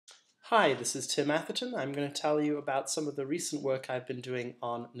Hi, this is Tim Atherton. I'm going to tell you about some of the recent work I've been doing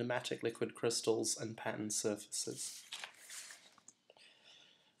on nematic liquid crystals and pattern surfaces.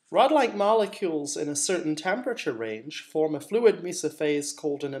 Rod-like molecules in a certain temperature range form a fluid mesophase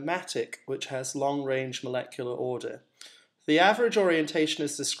called a nematic, which has long-range molecular order. The average orientation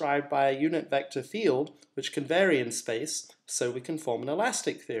is described by a unit vector field, which can vary in space, so we can form an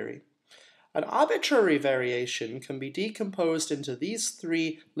elastic theory. An arbitrary variation can be decomposed into these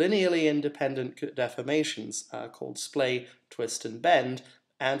three linearly independent deformations called splay, twist, and bend,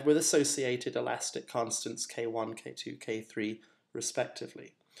 and with associated elastic constants K1, K2, K3,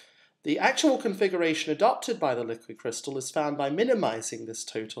 respectively. The actual configuration adopted by the liquid crystal is found by minimizing this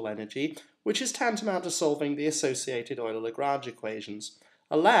total energy, which is tantamount to solving the associated Euler-Lagrange equations.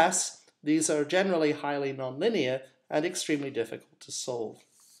 Alas, these are generally highly nonlinear and extremely difficult to solve.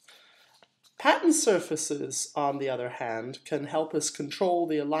 Pattern surfaces, on the other hand, can help us control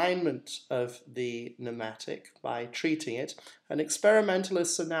the alignment of the nematic by treating it, and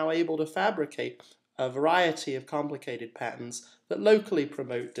experimentalists are now able to fabricate a variety of complicated patterns that locally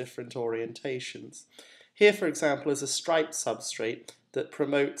promote different orientations. Here, for example, is a striped substrate that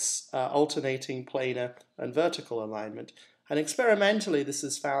promotes alternating planar and vertical alignment, and experimentally this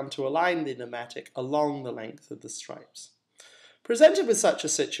is found to align the nematic along the length of the stripes. Presented with such a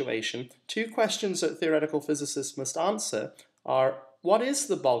situation, two questions that theoretical physicists must answer are, what is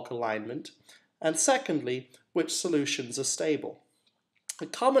the bulk alignment? And secondly, which solutions are stable? A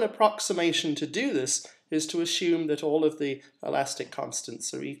common approximation to do this is to assume that all of the elastic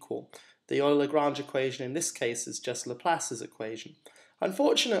constants are equal. The Euler-Lagrange equation in this case is just Laplace's equation.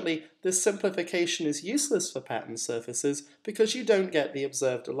 Unfortunately, this simplification is useless for pattern surfaces because you don't get the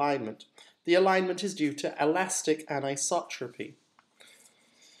observed alignment. The alignment is due to elastic anisotropy.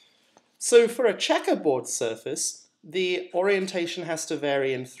 So for a checkerboard surface, the orientation has to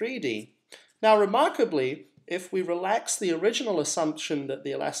vary in 3D. Now remarkably, if we relax the original assumption that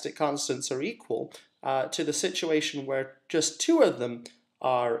the elastic constants are equal to the situation where just two of them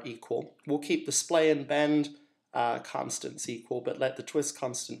are equal, we'll keep the splay and bend constants equal but let the twist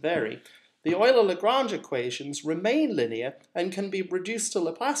constant vary. The Euler-Lagrange equations remain linear and can be reduced to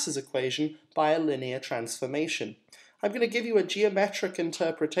Laplace's equation by a linear transformation. I'm going to give you a geometric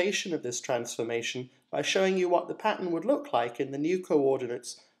interpretation of this transformation by showing you what the pattern would look like in the new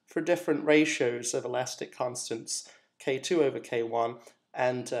coordinates for different ratios of elastic constants K2 over K1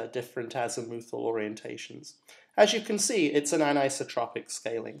 and different azimuthal orientations. As you can see, it's an anisotropic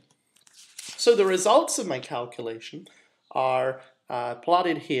scaling. So the results of my calculation are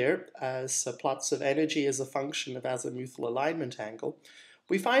plotted here as plots of energy as a function of azimuthal alignment angle.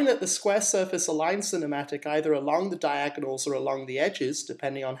 We find that the square surface aligns the nematic either along the diagonals or along the edges,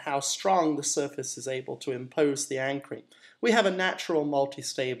 depending on how strong the surface is able to impose the anchoring. We have a natural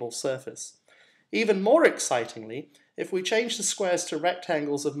multi-stable surface. Even more excitingly, if we change the squares to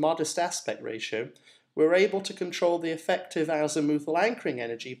rectangles of modest aspect ratio, we're able to control the effective azimuthal anchoring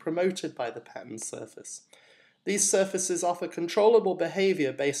energy promoted by the pattern surface. These surfaces offer controllable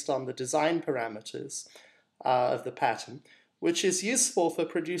behavior based on the design parameters of the pattern, which is useful for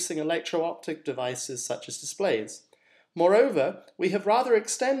producing electro-optic devices such as displays. Moreover, we have rather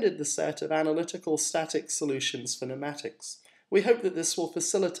extended the set of analytical static solutions for nematics. We hope that this will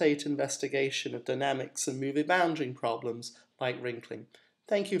facilitate investigation of dynamics and movie boundary problems like wrinkling.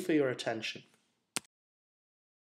 Thank you for your attention.